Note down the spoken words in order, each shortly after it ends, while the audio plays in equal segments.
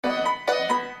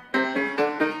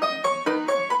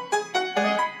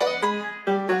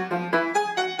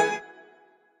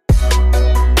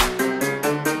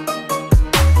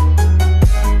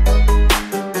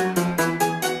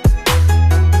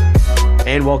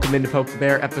welcome into Poke the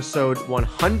Bear, episode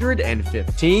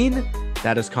 115.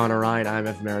 That is Conor Ryan. I'm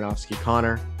Evan Marinofsky.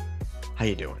 Conor, how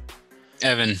you doing?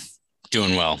 Evan,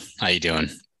 doing well. How you doing?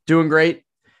 Doing great.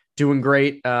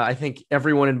 I think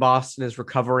everyone in Boston is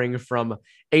recovering from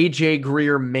AJ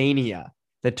Greer mania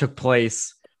that took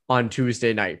place on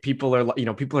Tuesday night. People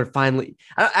are finally.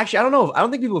 I don't know. I don't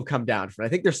think people have come down from it. I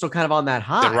think they're still kind of on that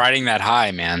high. They're riding that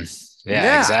high, man.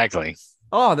 Yeah. Exactly.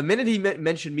 Oh, the minute he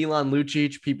mentioned Milan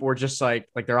Lucic, people were just like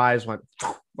their eyes went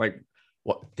like,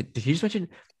 what? Did he just mention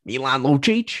Milan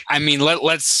Lucic? I mean,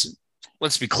 let's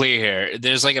be clear here.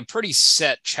 There's like a pretty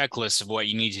set checklist of what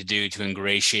you need to do to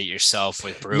ingratiate yourself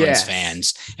with Bruins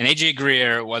fans. And AJ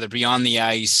Greer, whether beyond the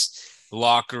ice,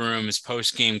 locker rooms,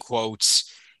 post-game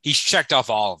quotes, he's checked off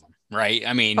all of them, right?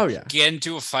 I mean, Get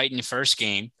into a fight in your first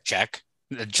game, check.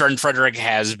 Jordan Frederick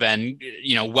has been,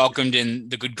 welcomed in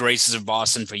the good graces of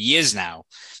Boston for years now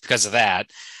because of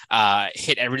that.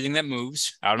 Hit everything that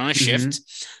moves out on a shift,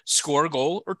 score a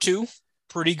goal or two.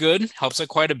 Pretty good, helps it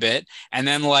quite a bit. And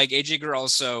then like AJ Greer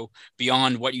also,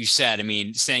 beyond what you said, I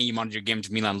mean, saying you wanted your game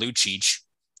to Milan Lucic,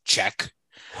 check.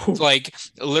 Like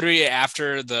literally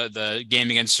after the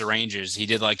game against the Rangers, he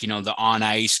did the on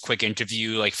ice quick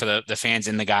interview, like for the fans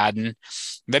in the Garden.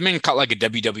 That man cut like a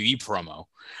WWE promo.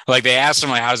 Like they asked him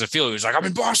like, how does it feel? He was like, I'm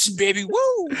in Boston, baby.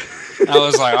 Woo. I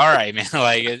was like, all right, man.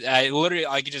 Like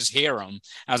I could just hear him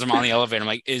as I'm on the elevator. I'm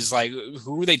like,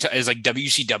 who are they? Is like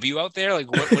WCW out there?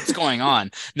 Like what's going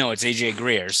on? No, it's AJ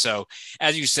Greer. So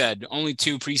as you said, only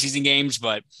 2 preseason games,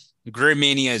 but Greer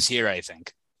mania is here, I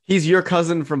think. He's your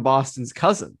cousin from Boston's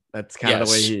cousin. That's kind of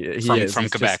the way he is. From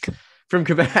Quebec. From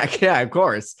Quebec, yeah, of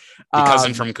course. Your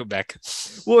cousin from Quebec.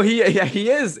 Well, he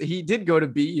is. He did go to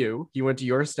BU. He went to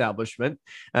your establishment,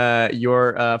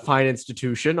 your fine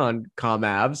institution on Comm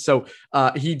Ave. So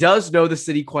he does know the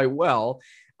city quite well.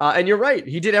 And you're right.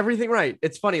 He did everything right.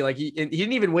 It's funny. Like he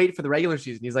didn't even wait for the regular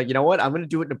season. He's like, you know what? I'm going to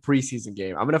do it in a preseason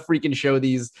game. I'm going to freaking show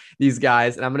these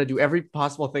guys, and I'm going to do every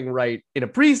possible thing right in a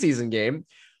preseason game,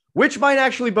 which might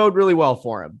actually bode really well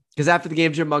for him. Because after the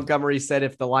game, Jim Montgomery said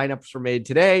if the lineups were made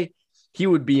today, he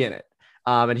would be in it,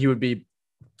 and he would be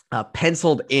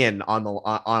penciled in on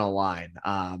a line,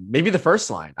 maybe the first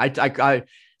line.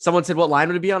 Someone said, what line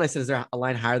would it be on? I said, is there a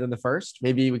line higher than the first?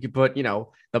 Maybe we could put, the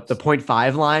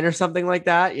 0.5 line or something like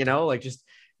that, like just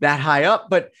that high up.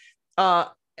 But I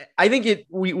think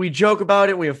we joke about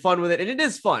it. We have fun with it. And it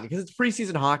is fun because it's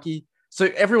preseason hockey. So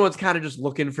everyone's kind of just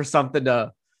looking for something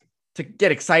to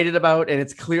get excited about. And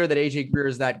it's clear that AJ Greer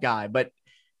is that guy. But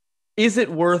is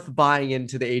it worth buying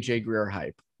into the AJ Greer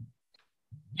hype?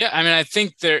 Yeah, I mean, I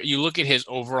think you look at his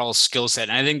overall skill set,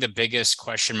 and I think the biggest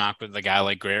question mark with a guy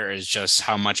like Greer is just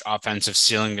how much offensive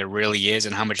ceiling there really is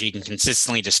and how much he can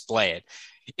consistently display it.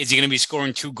 Is he going to be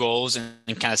scoring 2 goals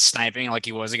and kind of sniping like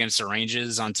he was against the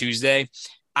Rangers on Tuesday?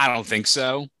 I don't think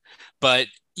so. But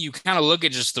you kind of look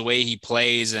at just the way he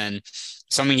plays, and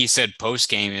something he said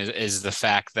post-game is the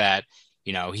fact that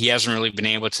he hasn't really been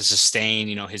able to sustain,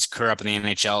 his career up in the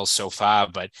NHL so far,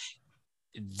 but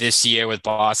this year with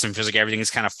Boston feels like everything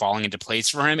is kind of falling into place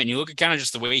for him. And you look at kind of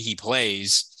just the way he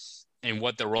plays and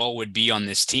what the role would be on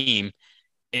this team.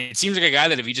 It seems like a guy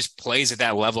that if he just plays at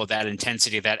that level, at that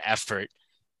intensity, at that effort,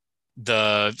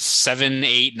 the 7,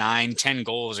 8, 9, 10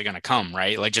 goals are going to come,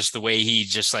 right? Like just the way he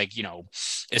just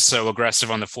is so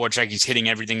aggressive on the forecheck. He's hitting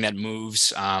everything that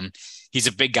moves. He's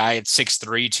a big guy at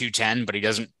 6'3", 210, but he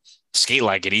doesn't skate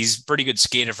like it. He's a pretty good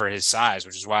skater for his size,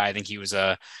 which is why I think he was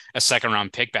a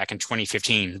second-round pick back in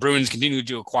 2015. Bruins continue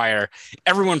to acquire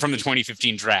everyone from the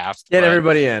 2015 draft. Get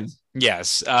everybody in.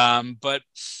 Yes. But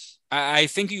I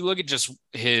think you look at just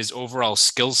his overall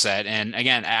skill set, and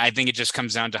again, I think it just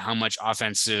comes down to how much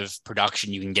offensive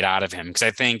production you can get out of him. Because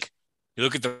I think you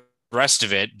look at the rest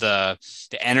of it, the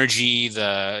energy,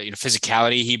 the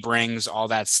physicality he brings, all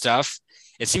that stuff,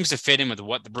 it seems to fit in with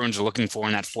what the Bruins are looking for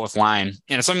in that fourth line.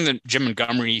 And it's something that Jim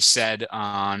Montgomery said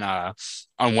on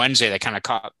Wednesday that kind of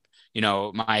caught,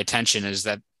 my attention, is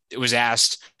that it was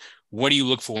asked, what do you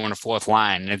look for in a fourth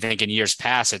line? And I think in years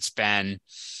past, it's been,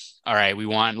 all right, we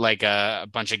want like a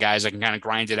bunch of guys that can kind of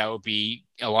grind it out, be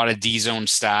a lot of D-zone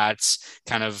stats,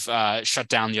 kind of shut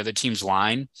down the other team's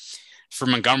line. For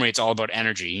Montgomery, it's all about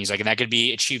energy. He's like, and that could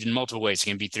be achieved in multiple ways.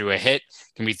 It can be through a hit,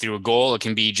 it can be through a goal, it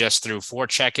can be just through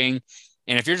forechecking.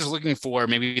 And if you're just looking for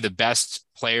maybe the best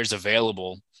players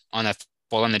available on that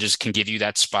full line that just can give you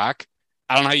that spark,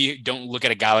 I don't know how you don't look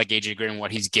at a guy like AJ Greer and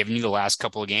what he's given you the last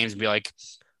couple of games and be like,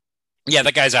 yeah,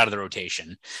 that guy's out of the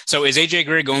rotation. So is AJ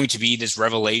Greer going to be this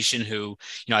revelation who,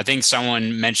 I think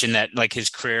someone mentioned that like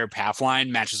his career path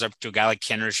line matches up to a guy like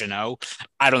Ken Richano.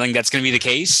 I don't think that's going to be the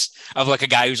case of like a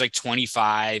guy who's like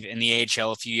 25 in the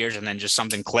AHL a few years and then just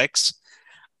something clicks.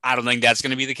 I don't think that's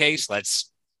going to be the case.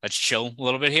 Let's chill a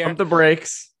little bit here. Pump the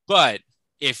brakes. But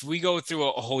if we go through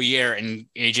a whole year and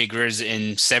AJ Greer's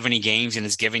in 70 games and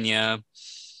is giving you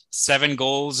 7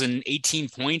 goals and 18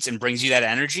 points and brings you that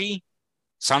energy,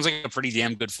 sounds like a pretty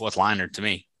damn good fourth liner to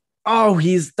me. Oh,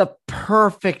 he's the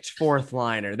perfect fourth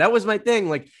liner. That was my thing.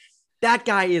 Like, that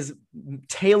guy is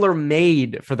tailor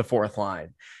made for the fourth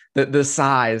line. The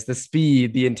size, the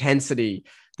speed, the intensity,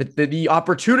 the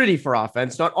opportunity for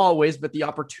offense. Not always, but the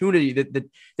opportunity that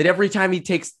every time he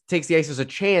takes the ice as a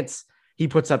chance, he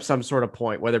puts up some sort of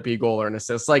point, whether it be a goal or an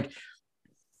assist. Like,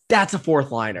 that's a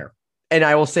fourth liner. And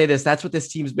I will say this: that's what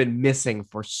this team's been missing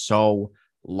for so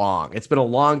long. It's been a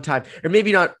long time, or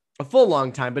maybe not a full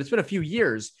long time, but it's been a few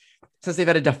years since they've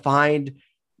had a defined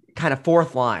kind of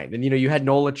fourth line. And, you had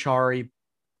Nola Chari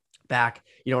back,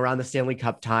 around the Stanley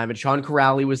Cup time, and Sean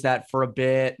Corrali was that for a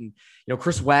bit. And,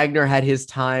 Chris Wagner had his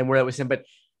time where that was him, but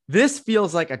this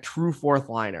feels like a true fourth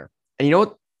liner. And you know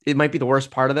what? It might be the worst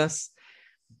part of this.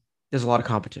 There's a lot of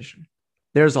competition.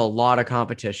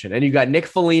 And you got Nick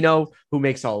Foligno, who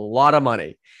makes a lot of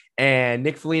money, and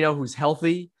Nick Foligno, who's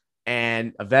healthy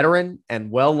and a veteran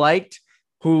and well-liked,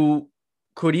 who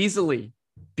could easily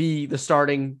be the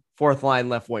starting fourth line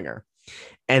left winger.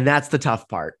 And that's the tough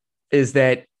part, is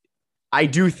that I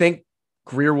do think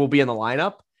Greer will be in the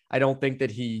lineup. I don't think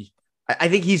that I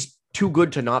think he's too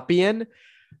good to not be in,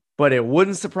 but it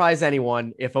wouldn't surprise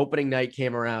anyone if opening night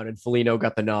came around and Foligno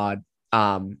got the nod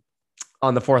on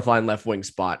the fourth line left wing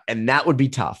spot. And that would be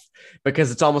tough,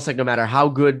 because it's almost like no matter how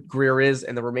good Greer is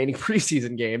in the remaining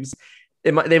preseason games,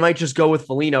 they might just go with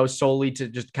Foligno solely to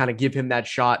just kind of give him that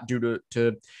shot due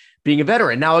to being a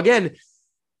veteran. Now, again,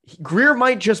 Greer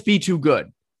might just be too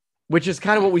good, which is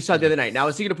kind of what we saw the other night. Now,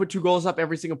 is he going to put 2 goals up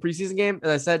every single preseason game?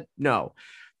 And I said, no.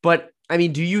 But I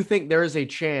mean, do you think there is a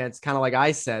chance, kind of like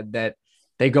I said, that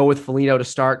they go with Foligno to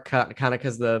start kind of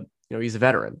because he's a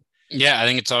veteran? Yeah, I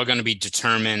think it's all going to be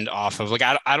determined off of, like,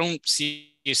 I don't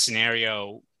see a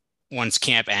scenario once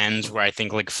camp ends where I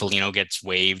think like Foligno gets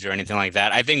waived or anything like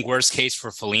that. I think worst case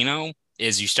for Foligno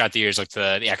is you start the year as like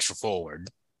the extra forward.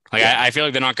 Like, yeah. I feel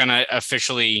like they're not going to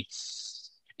officially,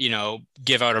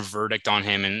 give out a verdict on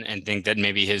him and think that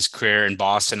maybe his career in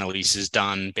Boston at least is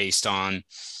done based on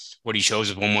what he shows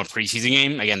with one more preseason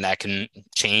game. Again, that can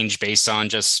change based on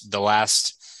just the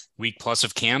last week plus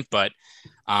of camp, but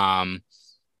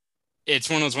it's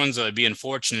one of those ones that would be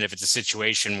unfortunate if it's a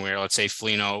situation where, let's say,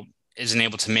 Foligno isn't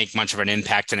able to make much of an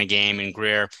impact in a game, and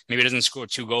Greer maybe doesn't score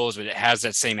 2 goals, but it has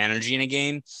that same energy in a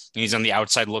game, and he's on the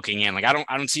outside looking in. Like, I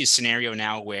don't see a scenario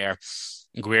now where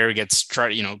Greer gets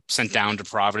sent down to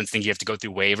Providence. I think you have to go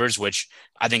through waivers, which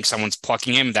I think someone's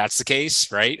plucking him. That's the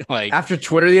case, right? Like, after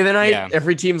Twitter the other night,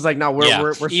 every team's like, no,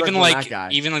 we're even like that guy.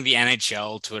 Even like the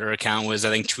NHL Twitter account was, I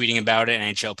think, tweeting about it.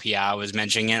 NHL PR was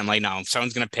mentioning it. I'm like, no,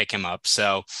 someone's gonna pick him up.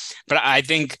 So, but I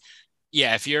think,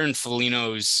 yeah, if you're in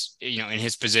Foligno's, in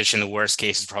his position, the worst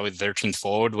case is probably the 13th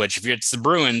forward. Which, if it's the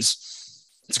Bruins,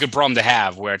 it's a good problem to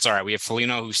have, where it's all right. We have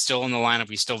Foligno, who's still in the lineup.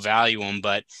 We still value him,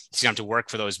 but he's going to have to work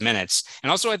for those minutes. And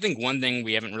also, I think one thing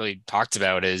we haven't really talked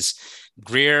about is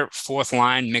Greer, fourth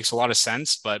line, makes a lot of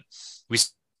sense. But we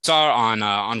saw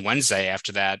on Wednesday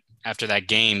after that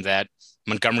game that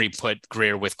Montgomery put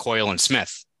Greer with Coyle and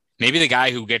Smith. Maybe the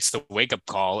guy who gets the wake up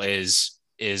call is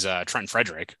Trent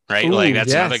Frederick, right? Ooh, like, that's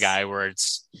yes. another guy where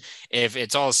if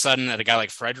it's all of a sudden that a guy like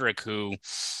Frederick, who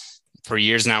for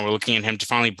years now we're looking at him to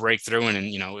finally break through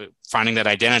and finding that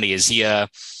identity. Is he a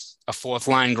fourth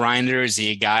line grinder? Is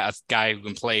he a guy who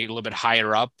can play a little bit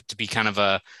higher up to be kind of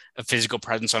a physical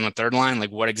presence on the third line?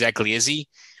 Like, what exactly is he?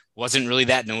 Wasn't really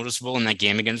that noticeable in that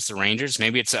game against the Rangers.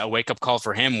 Maybe it's a wake up call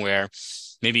for him, where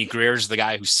maybe Greer's the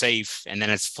guy who's safe, and then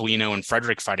it's Foligno and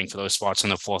Frederick fighting for those spots on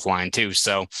the fourth line too.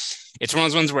 So it's one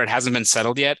of those ones where it hasn't been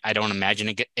settled yet. I don't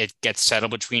imagine it gets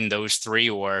settled between those three,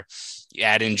 or you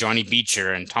add in Johnny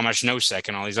Beecher and Tomas Nosek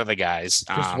and all these other guys.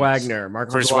 Chris Wagner, Mark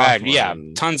Chris Wagner, yeah,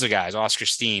 tons of guys. Oscar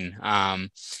Steen. I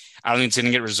don't think it's going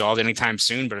to get resolved anytime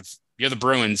soon, but if you're the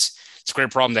Bruins, it's a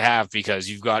great problem to have, because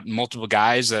you've got multiple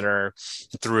guys that are,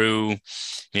 through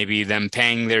maybe them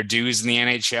paying their dues in the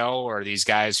NHL, or these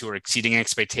guys who are exceeding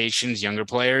expectations, younger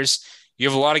players. You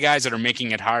have a lot of guys that are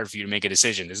making it hard for you to make a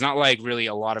decision. There's not like really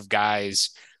a lot of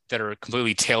guys that are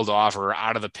completely tailed off or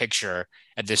out of the picture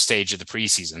at this stage of the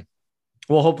preseason.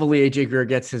 Well, hopefully AJ Greer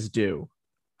gets his due.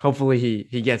 Hopefully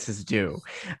he gets his due.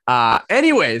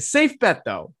 Anyways, safe bet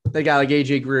though. They got like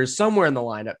AJ Greer somewhere in the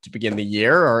lineup to begin the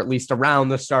year, or at least around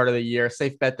the start of the year.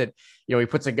 Safe bet that he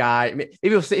puts a guy.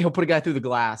 Maybe he'll put a guy through the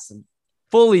glass and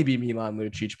fully be Milan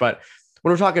Lucic. But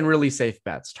when we're talking really safe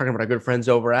bets, talking about our good friends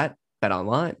over at Bet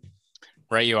Online.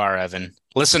 Right, you are, Evan.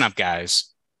 Listen up,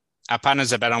 guys. Our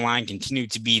partners at BetOnline continue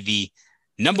to be the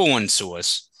number one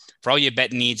source for all your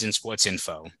bet needs and sports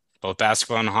info. Both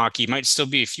basketball and hockey might still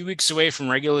be a few weeks away from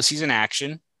regular season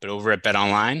action, but over at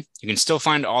BetOnline, you can still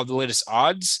find all the latest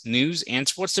odds, news, and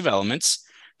sports developments,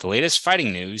 the latest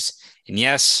fighting news, and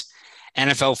yes,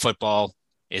 NFL football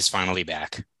is finally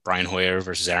back. Brian Hoyer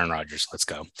versus Aaron Rodgers. Let's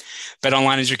go.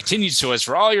 BetOnline is your continued source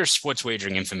for all your sports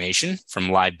wagering information, from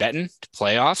live betting to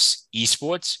playoffs,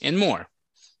 esports, and more.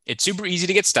 It's super easy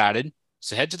to get started,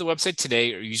 so head to the website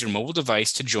today or use your mobile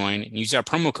device to join and use our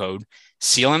promo code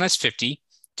CLNS50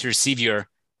 to receive your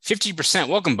 50%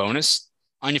 welcome bonus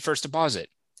on your first deposit.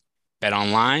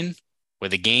 BetOnline, where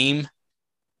the game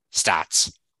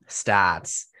starts.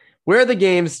 Where the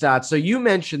game starts. So you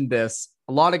mentioned this.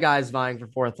 A lot of guys vying for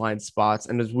fourth line spots.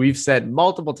 And as we've said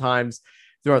multiple times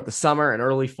throughout the summer and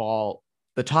early fall,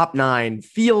 the top 9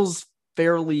 feels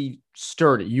fairly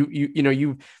sturdy.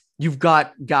 You've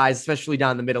got guys, especially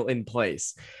down the middle, in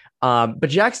place. But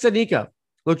Jack Studnicka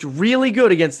looked really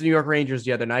good against the New York Rangers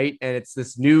the other night. And it's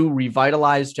this new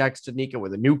revitalized Jack Studnicka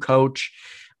with a new coach.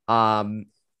 And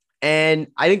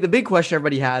I think the big question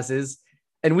everybody has is,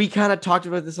 and we kind of talked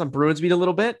about this on Bruins Beat a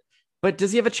little bit, but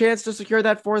does he have a chance to secure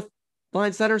that fourth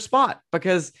line center spot?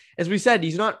 Because as we said,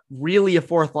 he's not really a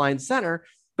fourth line center,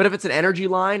 but if it's an energy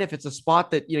line, if it's a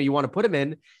spot that, you want to put him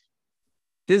in,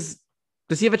 does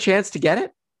he have a chance to get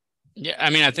it? Yeah, I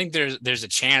mean, I think there's a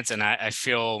chance, and I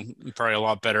feel probably a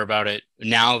lot better about it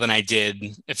now than I did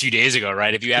a few days ago,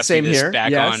 right? If you asked me this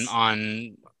back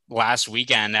on last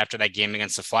weekend after that game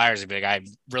against the Flyers, I'd be like, I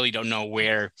really don't know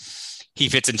where he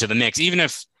fits into the mix. Even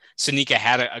if Studnicka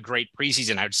had a great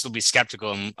preseason, I would still be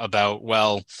skeptical about,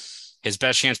 well, his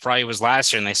best chance probably was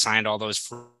last year, and they signed all those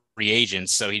free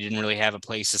agents, so he didn't really have a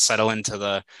place to settle into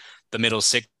the middle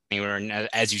six anywhere. And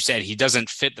as you said, he doesn't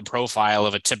fit the profile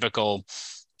of a typical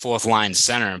fourth line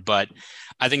center. But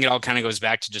I think it all kind of goes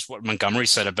back to just what Montgomery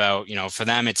said about, for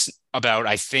them, it's about,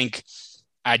 I think,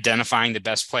 identifying the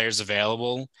best players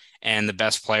available and the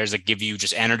best players that give you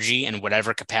just energy in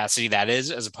whatever capacity that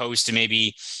is, as opposed to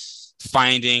maybe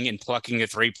finding and plucking the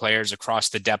 3 players across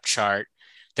the depth chart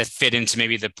that fit into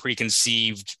maybe the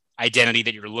preconceived identity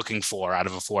that you're looking for out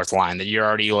of a fourth line, that you're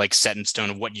already like set in stone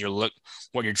of what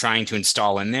you're trying to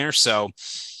install in there. So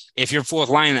if your fourth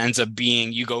line ends up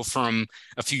being, you go from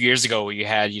a few years ago where you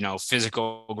had,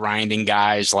 physical grinding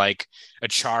guys like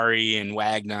Achari and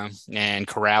Wagner and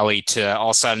Corrali, to all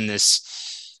of a sudden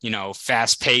this,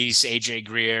 fast pace, AJ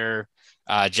Greer,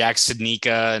 Jack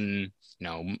Studnicka, and,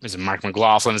 is it Mark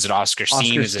McLaughlin? Is it Oscar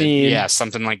Steen? Yeah,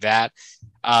 something like that.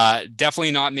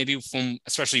 Definitely not maybe from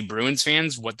especially Bruins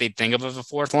fans what they think of a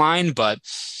fourth line, but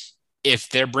if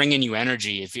they're bringing you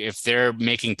energy, if they're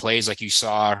making plays like you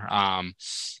saw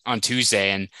on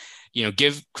Tuesday, and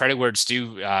give credit where it's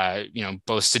due,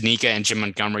 both Studnicka and Jim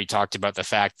Montgomery talked about the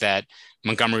fact that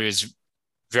Montgomery was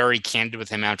very candid with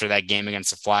him after that game against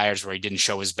the Flyers, where he didn't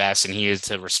show his best and he had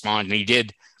to respond, and he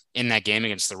did in that game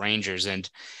against the Rangers. And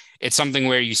it's something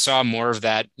where you saw more of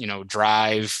that,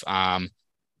 drive, a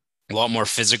lot more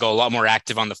physical, a lot more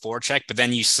active on the forecheck. But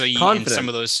then you see in some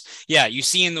of those, you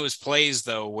see in those plays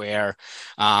though, where,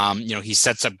 he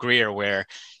sets up Greer, where,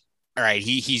 all right,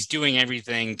 he's doing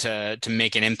everything to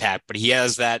make an impact, but he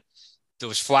has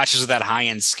those flashes of that high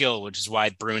end skill, which is why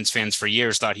Bruins fans for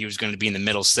years thought he was going to be in the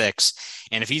middle 6.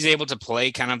 And if he's able to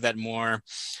play kind of that more,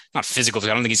 not physical, because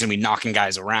I don't think he's going to be knocking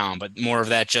guys around, but more of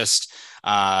that just,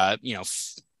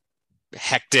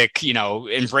 hectic,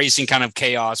 embracing kind of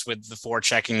chaos with the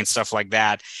forechecking and stuff like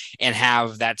that, and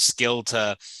have that skill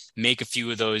to make a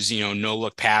few of those, no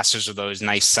look passes or those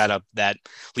nice setup that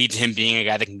lead to him being a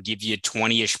guy that can give you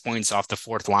 20-ish points off the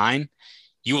fourth line.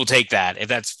 You will take that if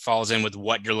that falls in with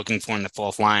what you're looking for in the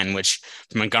fourth line, which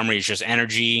for Montgomery is just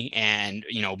energy and,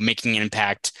 making an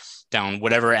impact down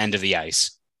whatever end of the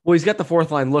ice. Well, he's got the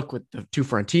fourth line look with the 2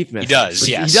 front teeth missing. He does,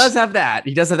 yes. He does have that.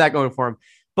 He does have that going for him.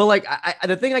 But like,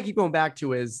 the thing I keep going back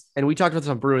to is, and we talked about this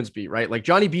on Bruins Beat, right? Like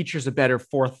Johnny Beecher's a better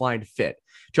fourth line fit.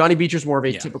 Johnny Beecher's more of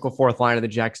a typical fourth liner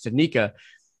than Jack Studnicka,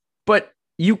 but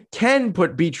you can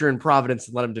put Beecher in Providence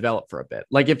and let him develop for a bit.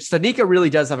 Like if Studnicka really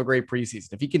does have a great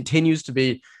preseason, if he continues to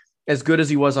be as good as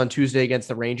he was on Tuesday against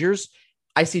the Rangers,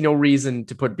 I see no reason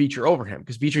to put Beecher over him,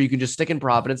 because Beecher, you can just stick in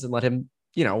Providence and let him,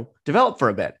 develop for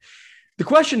a bit. The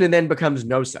question then becomes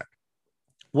Nosek.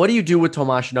 What do you do with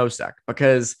Tomas Nosek?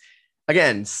 Because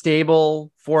again,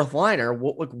 stable fourth liner.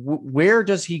 Where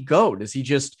does he go? Does he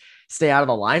just stay out of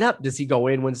the lineup? Does he go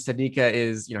in when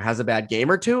Studnicka has a bad game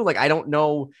or two? Like, I don't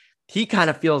know. He kind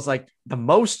of feels like the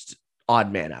most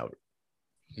odd man out.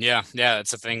 Yeah,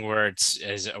 it's a thing where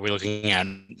are we looking at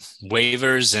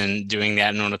waivers and doing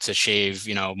that in order to shave,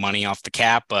 money off the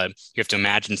cap? But you have to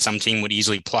imagine some team would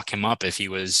easily pluck him up if he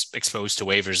was exposed to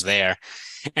waivers there.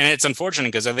 And it's unfortunate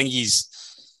because I think he's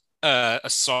a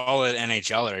solid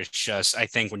NHLer. It's just, I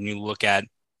think when you look at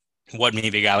what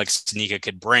maybe a guy like Sneaka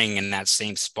could bring in that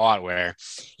same spot where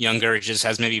Younger just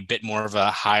has maybe a bit more of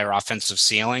a higher offensive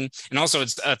ceiling. And also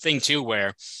it's a thing too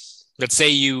where let's say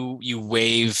you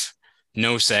waive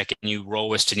Nosek and you roll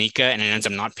with Stanika and it ends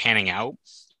up not panning out.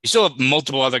 You still have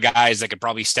multiple other guys that could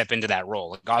probably step into that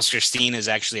role. Like Oscar Steen is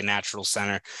actually a natural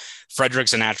center.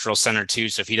 Frederick's a natural center too.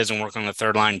 So if he doesn't work on the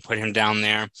third line, put him down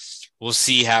there. We'll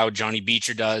see how Johnny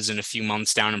Beecher does in a few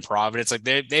months down in Providence. Like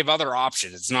they have other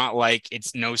options. It's not like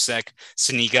it's Nosek,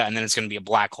 Sanika, and then it's going to be a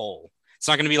black hole. It's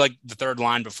not going to be like the third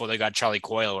line before they got Charlie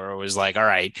Coyle, where it was like, all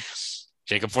right,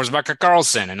 Jacob Forsbacher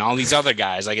Carlson and all these other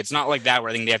guys. Like it's not like that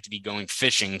where I think they have to be going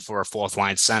fishing for a fourth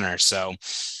line center. So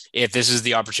if this is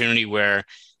the opportunity where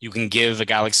you can give a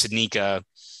guy like Sanika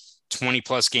 20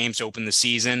 plus games to open the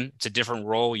season, it's a different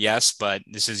role, yes, but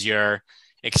this is your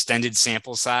extended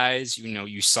sample size.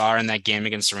 You saw in that game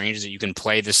against the Rangers that you can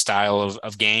play this style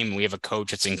of game. We have a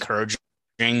coach that's encouraging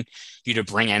you to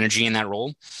bring energy in that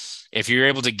role. If you're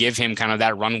able to give him kind of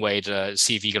that runway to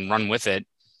see if he can run with it,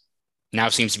 now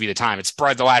seems to be the time. It's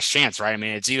probably the last chance, right? I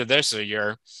mean, it's either this or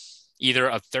you're either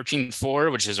a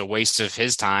 13-4, which is a waste of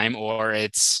his time, or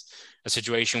it's a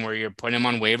situation where you're putting him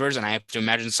on waivers, and I have to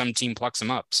imagine some team plucks him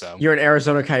up. So You're an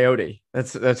Arizona Coyote.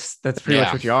 That's pretty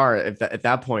much what you are at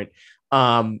that point.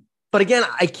 But again,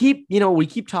 we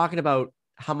keep talking about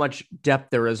how much depth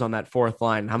there is on that fourth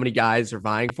line, how many guys are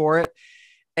vying for it.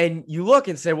 And you look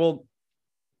and say, well,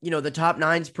 the top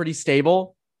nine's pretty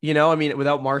stable. I mean,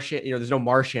 without Marchand, there's no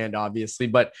Marchand, obviously,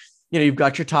 but, you've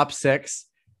got your top six.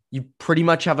 You pretty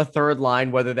much have a third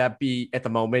line, whether that be at the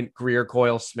moment Greer,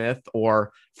 Coyle, Smith,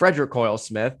 or Frederick Coyle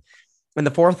Smith. And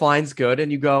the fourth line's good.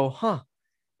 And you go,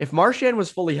 if Marchand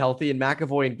was fully healthy and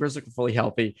McAvoy and Grzelcyk were fully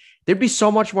healthy, there'd be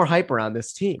so much more hype around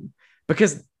this team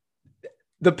because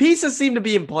the pieces seem to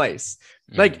be in place.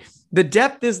 Like the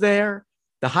depth is there.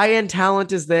 The high-end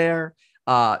talent is there.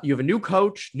 You have a new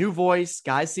coach, new voice.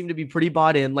 Guys seem to be pretty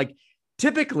bought in. Like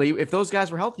typically, if those guys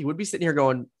were healthy, we'd be sitting here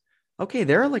going, okay,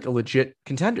 they're like a legit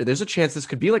contender. There's a chance this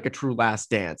could be like a true last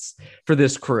dance for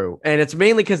this crew. And it's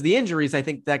mainly because the injuries, I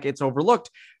think that gets overlooked.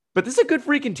 But this is a good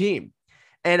freaking team.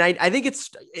 And I think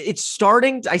it's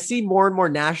starting. I see more and more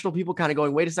national people kind of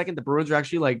going, wait a second, the Bruins are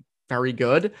actually like very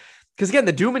good. Because again,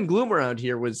 the doom and gloom around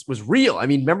here was real. I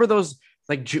mean, remember those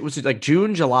was it like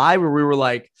June, July, where we were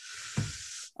like,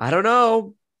 I don't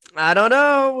know.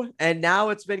 And now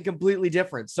it's been completely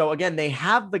different. So again, they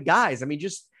have the guys. I mean,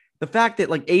 just the fact that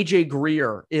like AJ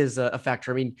Greer is a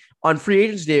factor. I mean, on free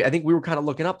agency day, I think we were kind of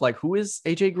looking up like, who is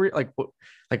AJ Greer?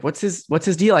 Like what's his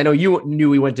deal? I know you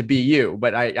knew he went to BU,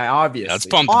 but I obviously let's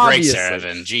pump the brakes there,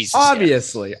 Evan. Jesus,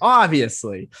 obviously.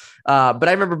 But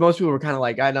I remember most people were kind of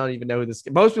like, I don't even know who this.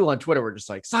 Most people on Twitter were just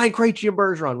like, sign Krejci and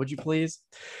Bergeron, would you please?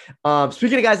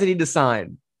 Speaking of guys that need to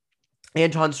sign,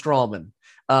 Anton Strawman.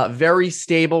 Very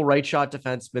stable right shot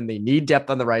defenseman. They need depth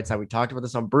on the right side. We talked about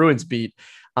this on Bruins Beat.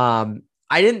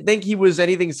 I didn't think he was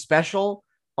anything special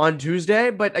on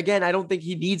Tuesday, but again, I don't think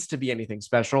he needs to be anything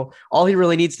special. All he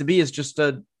really needs to be is just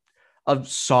a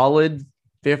solid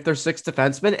fifth or sixth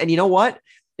defenseman. And you know what?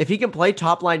 If he can play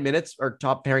top line minutes or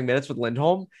top pairing minutes with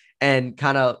Lindholm and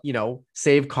kind of,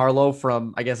 save Carlo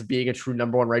from, I guess, being a true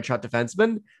number one right shot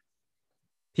defenseman,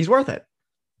 he's worth it.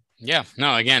 Yeah,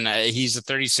 no, again, he's a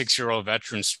 36-year-old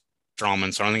veteran,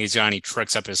 Strawman, so I don't think he's got any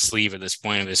tricks up his sleeve at this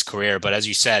point of his career. But as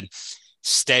you said,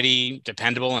 steady,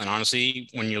 dependable, and honestly,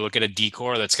 when you look at a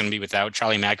decor that's going to be without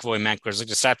Charlie McAvoy and Matt Grzelcyk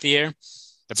to start the year,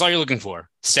 that's all you're looking for.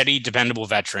 Steady, dependable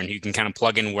veteran who you can kind of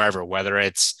plug in wherever, whether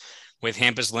it's with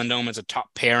Hampus Lindholm as a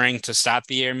top pairing to start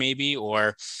the year maybe,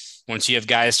 or once you have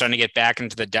guys starting to get back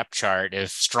into the depth chart. If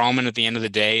Strawman at the end of the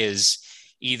day is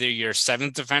either your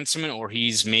seventh defenseman or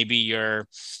he's maybe your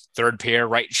third pair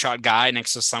right shot guy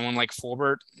next to someone like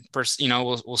Forbert,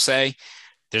 we'll say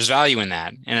there's value in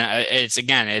that. And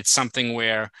it's something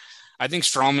where I think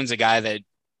Strawman's a guy that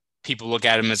people look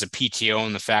at him as a PTO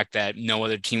and the fact that no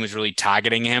other team was really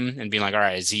targeting him and being like, all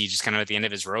right, is he just kind of at the end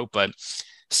of his rope? But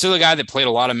still a guy that played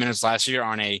a lot of minutes last year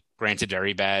on a granted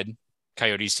very bad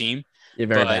Coyotes team. Yeah,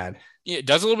 very bad. It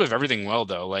does a little bit of everything well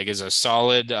though. Like is a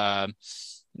solid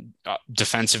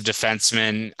defensive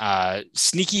defenseman,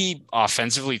 sneaky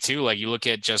offensively too. Like you look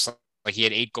at just like he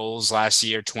had 8 goals last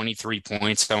year, 23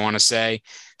 points, I want to say.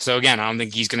 So again, I don't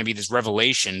think he's going to be this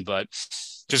revelation, but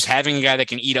just having a guy that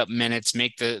can eat up minutes,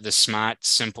 make the smart,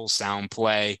 simple, sound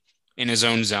play in his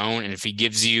own zone. And if he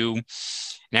gives you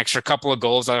an extra couple of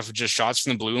goals off of just shots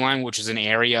from the blue line, which is an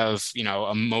area of,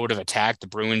 a mode of attack the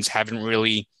Bruins haven't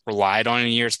really relied on in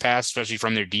years past, especially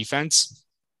from their defense.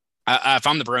 If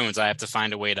I'm the Bruins, I have to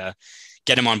find a way to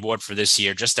get him on board for this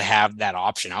year just to have that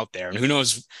option out there. And who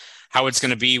knows how it's going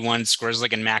to be once Grizzly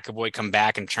and McAvoy come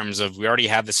back, in terms of, we already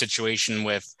have the situation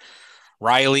with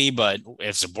Riley, but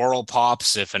if Zaboral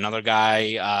pops, if another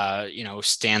guy,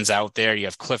 stands out there, you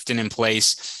have Clifton in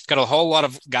place. Got a whole lot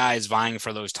of guys vying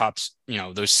for those tops,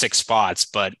 those 6 spots.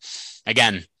 But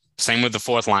again, same with the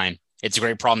fourth line. It's a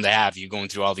great problem to have, you going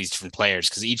through all these different players,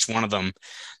 because each one of them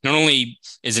not only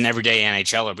is an everyday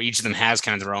NHLer, but each of them has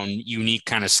kind of their own unique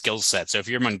kind of skill set. So if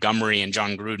you're Montgomery and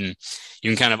John Gruden,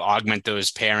 you can kind of augment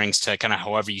those pairings to kind of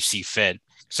however you see fit.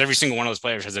 So every single one of those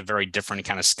players has a very different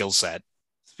kind of skill set.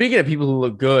 Speaking of people who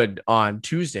look good on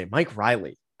Tuesday, Mike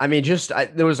Riley. I mean,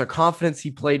 there was a confidence he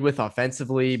played with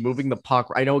offensively, moving the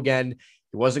puck. I know, again,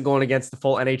 he wasn't going against the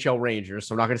full NHL Rangers,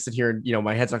 so I'm not going to sit here and,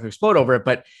 my head's not going to explode over it.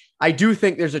 But I do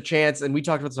think there's a chance, and we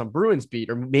talked about this on Bruins Beat,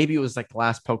 or maybe it was like the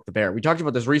last Poke the Bear. We talked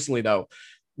about this recently, though,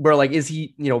 where like, is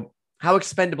he, how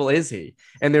expendable is he?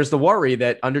 And there's the worry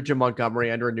that under Jim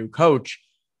Montgomery, under a new coach,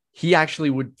 he actually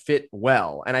would fit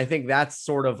well. And I think that's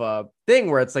sort of a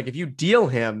thing where it's like, if you deal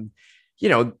him,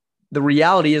 the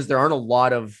reality is there aren't a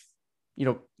lot of,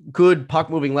 good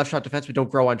puck moving left shot defensemen don't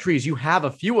grow on trees. You have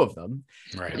a few of them,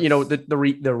 right?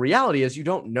 The reality is you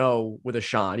don't know with a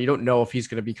Sean, you don't know if he's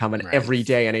going to become an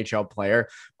everyday NHL player.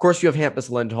 Of course, you have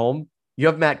Hampus Lindholm, you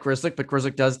have Matt Grzelcyk, but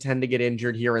Grzelcyk does tend to get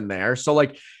injured here and there. So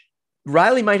like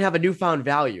Riley might have a newfound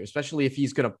value, especially if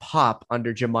he's going to pop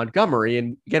under Jim Montgomery.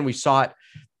 And again, we saw it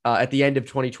at the end of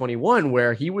 2021,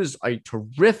 where he was a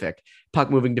terrific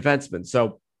puck moving defenseman.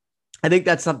 So I think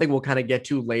that's something we'll kind of get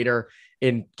to later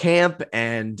in camp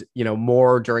and,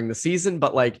 more during the season.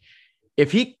 But like,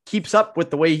 if he keeps up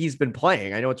with the way he's been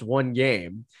playing, I know it's one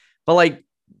game, but like,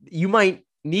 you might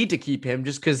need to keep him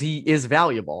just because he is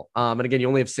valuable. And again, you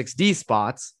only have 6D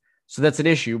spots, so that's an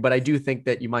issue, but I do think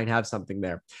that you might have something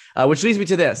there, which leads me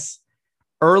to this: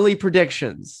 early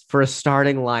predictions for a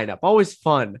starting lineup. Always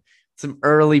fun. Some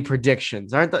early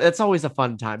predictions, that's always a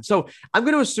fun time. So I'm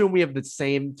going to assume we have the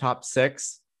same top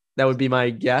 6. That would be my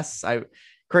guess.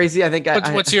 Crazy. I think.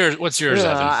 What's yours,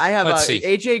 Evan? I have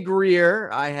AJ Greer.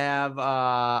 I have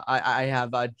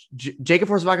Jacob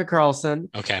Forsbacka Carlson.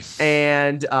 Okay.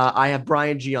 And I have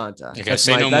Brian Giunta. Okay. That's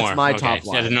more. That's my okay. top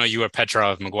line. I didn't know you were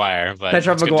Petrov McGuire, but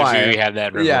Petrov McGuire. We have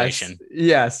that revelation.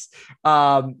 Yes. But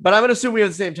I'm going to assume we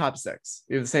have the same top 6.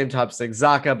 We have the same top 6: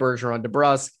 Zacha, Bergeron,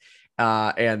 DeBrusk,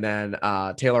 and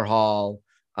then Taylor Hall,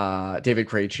 David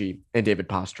Krejci, and David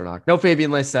Pastrnak. No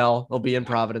Fabian Lysell. He'll be in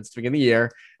Providence to begin the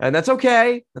year, and that's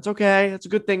okay. That's okay. That's a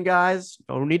good thing, guys.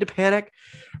 Don't need to panic.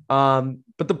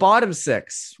 But the bottom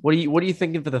 6, what are you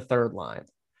thinking for the third line?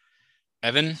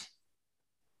 Evan,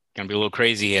 gonna be a little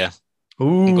crazy here.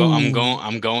 Ooh.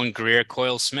 I'm going Greer,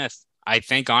 Coyle, Smith. I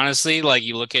think honestly, like,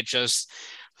 you look at just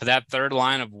for that third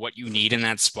line of what you need in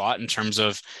that spot in terms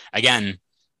of, again,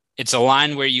 it's a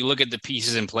line where you look at the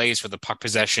pieces in place with a puck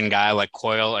possession guy like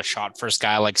Coyle, a shot first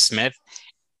guy like Smith.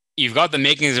 You've got the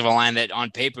makings of a line that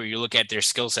on paper, you look at their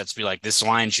skill sets, be like, this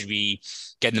line should be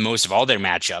getting the most of all their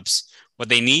matchups. What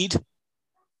they need,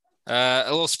 a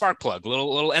little spark plug, a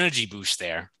little energy boost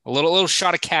there, a little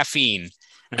shot of caffeine.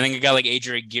 And I think a guy like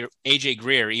AJ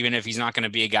Greer, even if he's not going to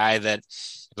be a guy that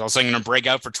is also going to break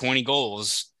out for 20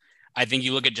 goals, I think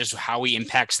you look at just how he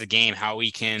impacts the game, how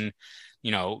he can,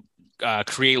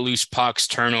 create loose pucks,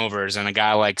 turnovers, and a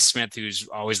guy like Smith who's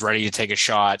always ready to take a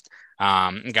shot.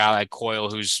 A guy like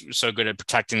Coyle who's so good at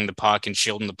protecting the puck and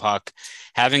shielding the puck.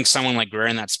 Having someone like Greer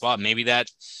in that spot, maybe that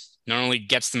not only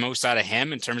gets the most out of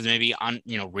him in terms of maybe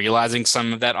realizing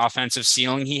some of that offensive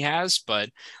ceiling he has, but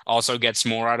also gets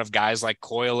more out of guys like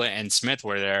Coyle and Smith,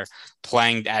 where they're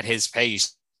playing at his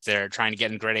pace. They're trying to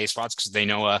get in grade A spots because they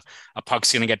know a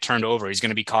puck's going to get turned over. He's going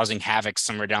to be causing havoc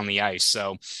somewhere down the ice.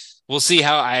 So we'll see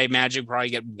how. I imagine probably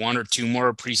get 1 or 2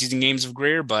 more preseason games of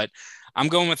Greer, but I'm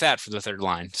going with that for the third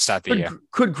line to start the year.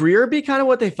 Could Greer be kind of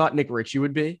what they thought Nick Ritchie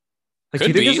would be? Like,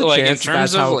 could be, like, in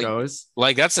terms of how like, it goes?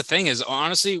 Like, that's the thing is,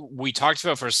 honestly, we talked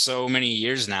about for so many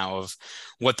years now of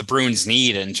what the Bruins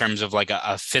need in terms of like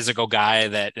a physical guy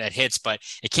that hits, but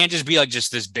it can't just be like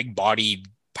just this big body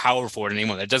power forward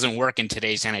anymore. That doesn't work in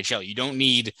today's NHL. You don't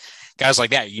need guys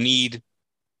like that. You need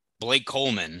Blake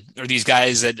Coleman or these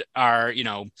guys that are,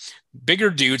 bigger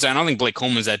dudes. I don't think Blake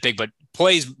Coleman's that big, but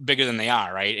plays bigger than they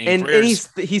are, right? And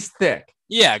he's thick.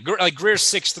 Yeah, like Greer's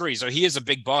 6'3", so he is a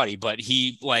big body, but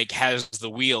he like has the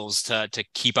wheels to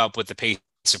keep up with the pace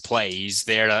of play. He's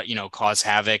there to, cause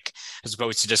havoc as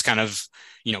opposed to just kind of,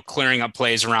 clearing up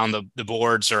plays around the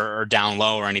boards or down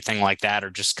low or anything like that, or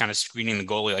just kind of screening the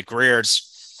goalie. Like Greer's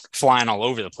flying all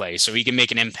over the place, so he can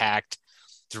make an impact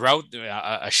throughout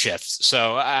a shift.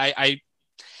 So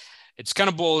it's kind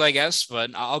of bold, I guess,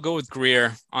 but I'll go with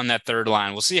Greer on that third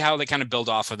line. We'll see how they kind of build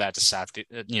off of that to Saturday,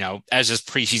 as this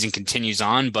preseason continues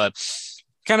on. But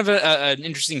kind of an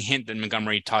interesting hint that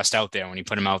Montgomery tossed out there when he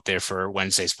put him out there for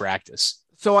Wednesday's practice.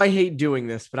 So I hate doing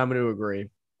this, but I'm going to agree.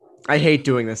 I hate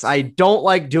doing this. I don't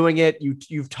like doing it.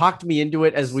 You've talked me into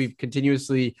it as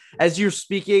you're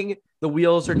speaking, the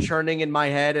wheels are churning in my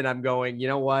head and I'm going, you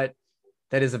know what?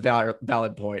 That is a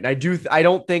valid point. And I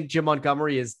don't think Jim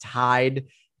Montgomery is tied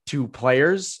to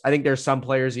players. I think there's some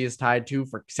players he is tied to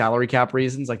for salary cap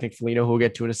reasons, like Nick Foligno, who we'll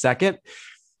get to in a second.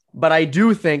 But I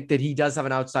do think that he does have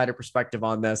an outsider perspective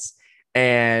on this.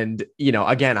 And,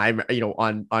 again, I'm,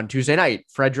 on Tuesday night,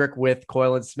 Frederic with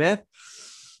Coyle and Smith.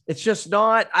 It's just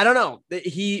not, I don't know.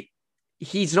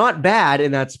 He's not bad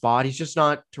in that spot. He's just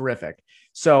not terrific.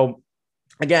 So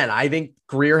again, I think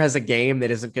Greer has a game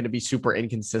that isn't going to be super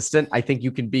inconsistent. I think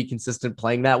you can be consistent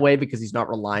playing that way because he's not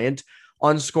reliant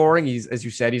on scoring. He's, as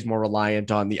you said, he's more reliant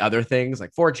on the other things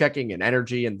like forechecking and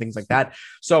energy and things like that.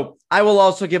 So I will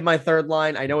also give my third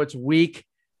line. I know it's weak,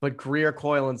 but Greer,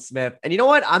 Coyle, and Smith. And you know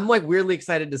what? I'm like weirdly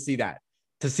excited to see that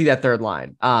third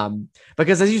line.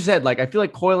 Because as you said, like, I feel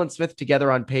like Coyle and Smith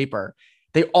together on paper,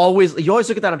 you always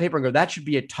look at that on paper and go, that should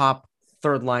be a top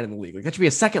third line in the league. Like that should be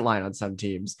a second line on some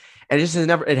teams. And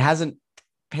it hasn't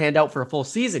panned out for a full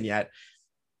season yet.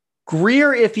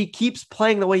 Greer, if he keeps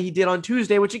playing the way he did on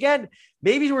Tuesday, which again,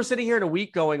 maybe we're sitting here in a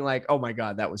week going like, oh my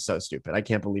God, that was so stupid. I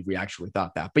can't believe we actually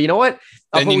thought that. But you know what?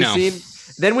 Then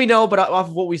we know, but off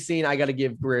of what we've seen, I got to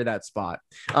give Greer that spot.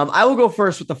 I will go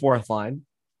first with the fourth line.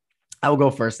 I will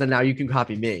go first. Then now you can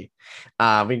copy me.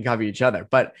 We can copy each other.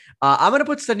 But I'm going to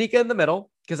put Stanika in the middle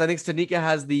because I think Stanika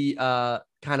has the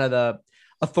kind of the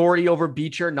authority over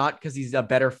Beecher, not because he's a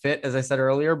better fit, as I said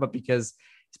earlier, but because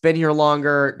he's been here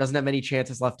longer, doesn't have many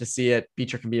chances left to see it.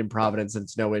 Beecher can be in Providence and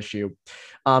it's no issue.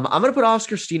 I'm going to put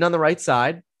Oscar Steen on the right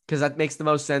side because that makes the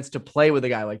most sense to play with a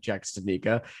guy like Jack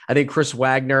Stanika. I think Chris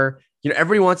Wagner,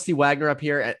 everybody wants to see Wagner up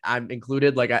here, and I'm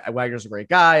included. Like, Wagner's a great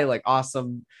guy, like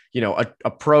awesome,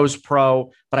 a pro's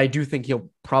pro, but I do think he'll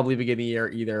probably begin the year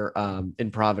either in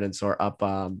Providence or up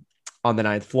on the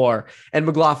ninth floor. And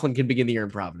McLaughlin can begin the year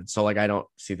in Providence. So, like, I don't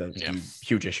see the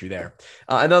huge issue there.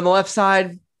 And then on the left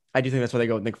side, I do think that's why they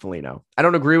go with Nick Foligno. I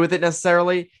don't agree with it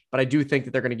necessarily, but I do think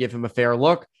that they're going to give him a fair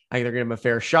look. I think they're going to give him a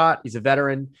fair shot. He's a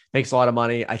veteran, makes a lot of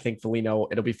money. I think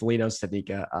it'll be Foligno,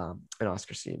 Stanika, and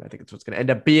Oscar Steen. I think that's what's going to end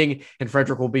up being. And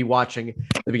Frederic will be watching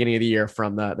the beginning of the year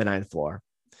from the ninth floor.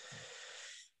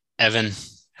 Evan,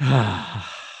 I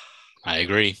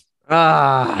agree.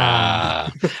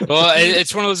 Well,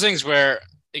 it's one of those things where,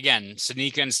 again,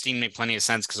 Stanika and Steen make plenty of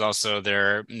sense because also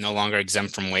they're no longer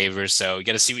exempt from waivers. So you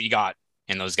got to see what you got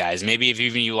in those guys. Maybe if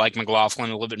even you like McLaughlin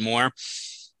a little bit more,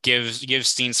 give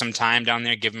Steen some time down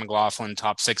there, give McLaughlin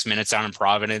top 6 minutes down in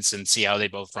Providence and see how they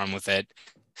both run with it.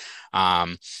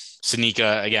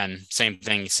 Stanika, again, same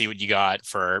thing. See what you got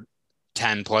for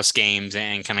 10 plus games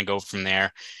and kind of go from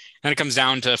there. Then it comes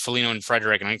down to Foligno and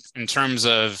Frederic. And in terms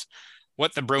of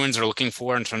what the Bruins are looking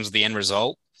for in terms of the end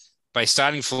result, by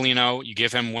starting Foligno, you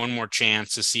give him one more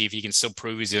chance to see if he can still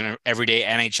prove he's an everyday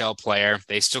NHL player.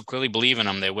 They still clearly believe in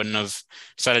him. They wouldn't have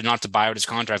decided not to buy out his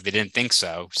contract if they didn't think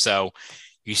so. So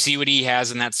you see what he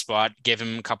has in that spot, give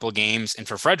him a couple of games. And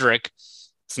for Frederic,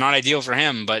 it's not ideal for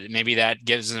him, but maybe that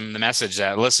gives him the message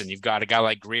that, listen, you've got a guy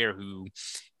like Greer who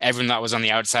everyone thought was on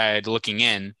the outside looking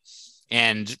in.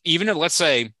 And even if, let's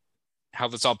say, how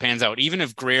this all pans out, even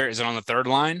if Greer isn't on the third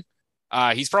line,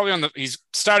 he's probably he's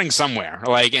starting somewhere.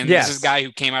 This is a guy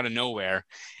who came out of nowhere.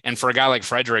 And for a guy like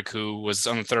Frederic, who was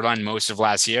on the third line most of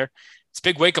last year, it's a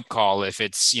big wake-up call if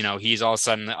it's, he's all of a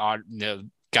sudden the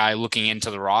guy looking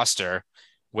into the roster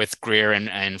with Greer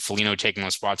and Foligno taking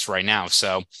those spots right now.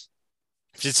 So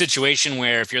it's a situation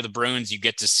where if you're the Bruins, you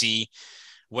get to see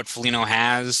what Foligno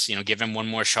has, give him one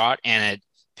more shot, and it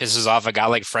pisses off a guy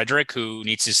like Frederic who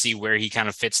needs to see where he kind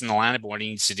of fits in the lineup, what he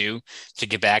needs to do to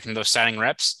get back into those starting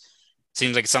reps.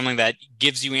 Seems like something that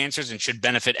gives you answers and should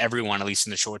benefit everyone, at least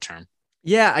in the short term.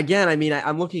 Yeah, again, I mean,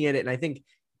 I'm looking at it, and I think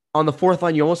on the fourth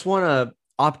line, you almost want to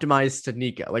optimize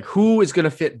Stanika. Like, who is going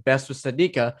to fit best with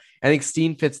Stanika? I think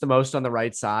Steen fits the most on the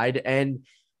right side. And,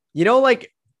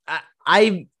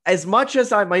 I as much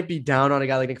as I might be down on a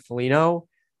guy like Nick Foligno,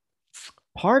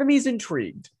 part of me is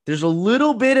intrigued. There's a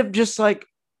little bit of just like,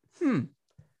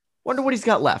 wonder what he's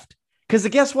got left. Because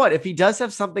guess what? If he does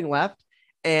have something left,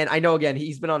 and I know, again,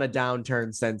 he's been on a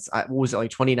downturn since, what was it, like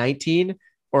 2019?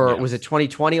 Or was it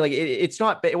 2020? Like,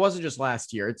 it wasn't just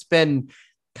last year. It's been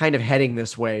kind of heading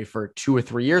this way for 2 or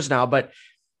 3 years now, but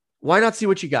why not see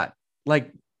what you got?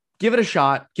 Like, give it a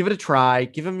shot, give it a try,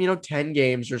 give him, 10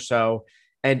 games or so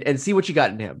and see what you got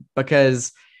in him.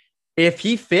 Because if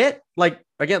he fit, like,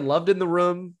 again, loved in the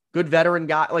room, good veteran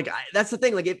guy, like, that's the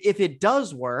thing. Like, if it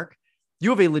does work, you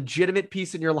have a legitimate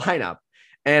piece in your lineup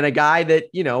and a guy that,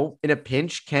 in a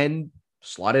pinch can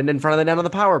slot in front of the net on the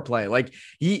power play. Like,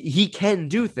 he can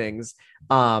do things.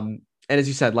 And as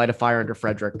you said, light a fire under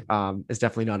Frederick is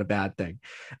definitely not a bad thing.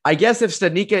 I guess if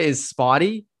Studnicka is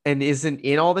spotty and isn't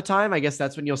in all the time, I guess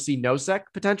that's when you'll see Nosek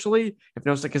potentially, if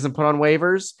Nosek isn't put on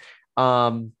waivers.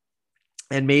 And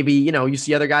maybe, you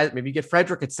see other guys, maybe you get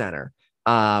Frederick at center.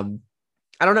 I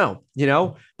don't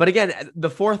know, but again, the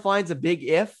fourth line's a big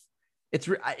if.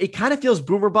 It kind of feels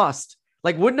boom or bust.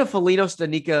 Like, wouldn't a Foligno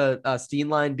Studnicka Steen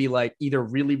line be like either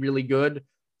really, really good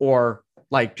or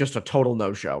like just a total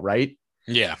no-show, right?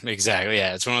 Yeah, exactly.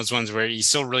 Yeah, it's one of those ones where you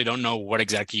still really don't know what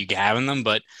exactly you have in them,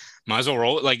 but might as well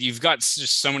roll. Like, you've got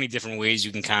just so many different ways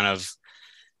you can kind of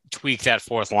tweak that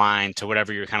fourth line to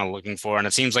whatever you're kind of looking for. And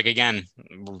it seems like, again,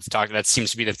 we've talked, that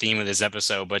seems to be the theme of this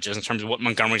episode, but just in terms of what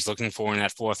Montgomery's looking for in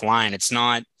that fourth line, it's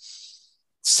not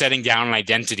setting down an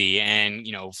identity and,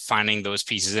 finding those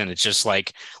pieces in. It's just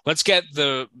like, let's get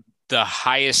the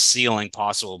highest ceiling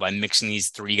possible by mixing these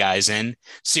three guys in,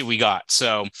 see what we got.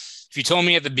 So if you told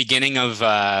me at the beginning of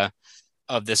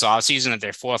this offseason that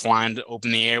their fourth line to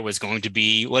open the air was going to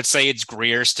be, let's say it's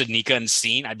Greer, Studnicka, and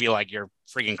Steen, I'd be like, you're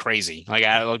freaking crazy.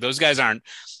 Like, those guys aren't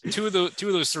two of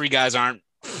those three guys aren't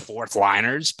fourth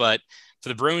liners, but for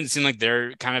the Bruins, it seems like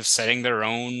they're kind of setting their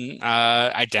own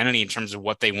identity in terms of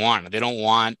what they want. They don't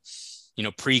want,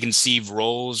 preconceived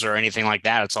roles or anything like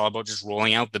that. It's all about just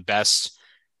rolling out the best,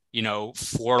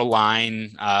 four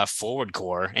line forward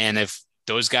core. And if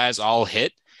those guys all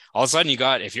hit, all of a sudden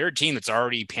if you're a team that's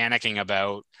already panicking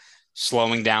about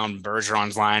slowing down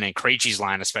Bergeron's line and Krejci's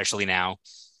line, especially now,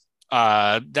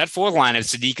 that fourth line, if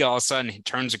Studnicka all of a sudden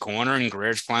turns a corner and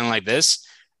Greer's playing like this,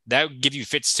 that would give you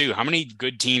fits too. How many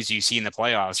good teams do you see in the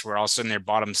playoffs where all of a sudden their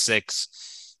bottom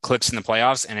six clicks in the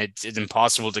playoffs and it's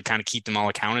impossible to kind of keep them all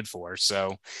accounted for?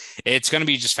 So it's going to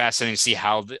be just fascinating to see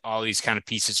how all these kind of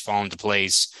pieces fall into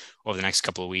place over the next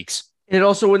couple of weeks. It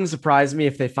also wouldn't surprise me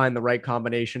if they find the right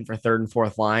combination for third and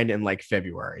fourth line in like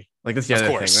February. Like, that's the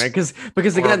other thing, right?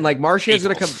 Because again, like, Marchand is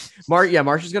going to come.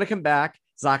 Marchand's going to come back.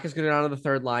 Zacha's going to go down to the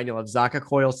third line. You'll have Zacha,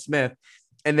 Coyle, Smith,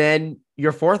 and then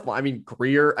your fourth line. I mean,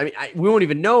 Greer. We won't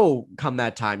even know come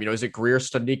that time. Is it Greer,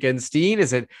 Studnicka, and Steen?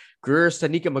 Is it Greer,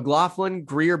 Studnicka, McLaughlin,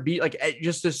 Greer, beat? Like,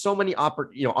 just there's so many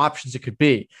options it could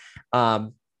be.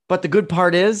 But the good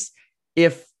part is,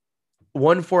 if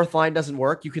one fourth line doesn't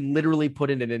work, you can literally put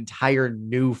in an entire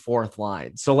new fourth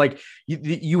line. So like,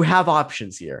 you have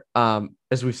options here,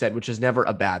 as we've said, which is never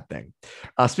a bad thing.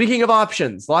 Speaking of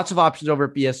options, lots of options over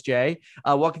at BSJ.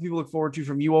 What can people look forward to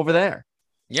from you over there?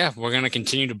 Yeah, we're going to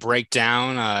continue to break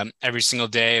down every single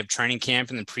day of training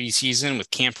camp in the preseason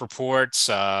with camp reports,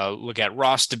 look at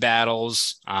roster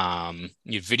battles,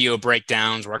 video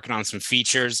breakdowns, working on some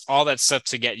features, all that stuff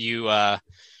to get you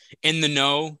in the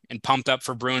know and pumped up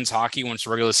for Bruins hockey once the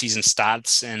regular season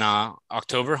starts in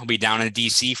October. I'll be down in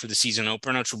DC for the season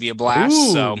opener, which will be a blast.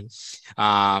 Ooh. So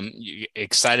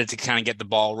excited to kind of get the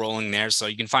ball rolling there. So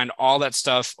you can find all that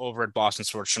stuff over at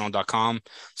bostonsportsjournal.com.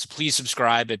 So please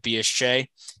subscribe at BSJ. If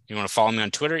you want to follow me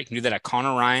on Twitter, you can do that at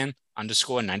Conor Ryan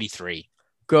 _93.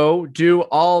 Go do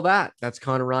all that. That's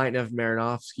Conor Ryan of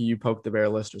Marinovsky. You poke the bear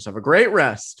listeners. Have a great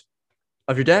rest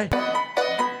of your day.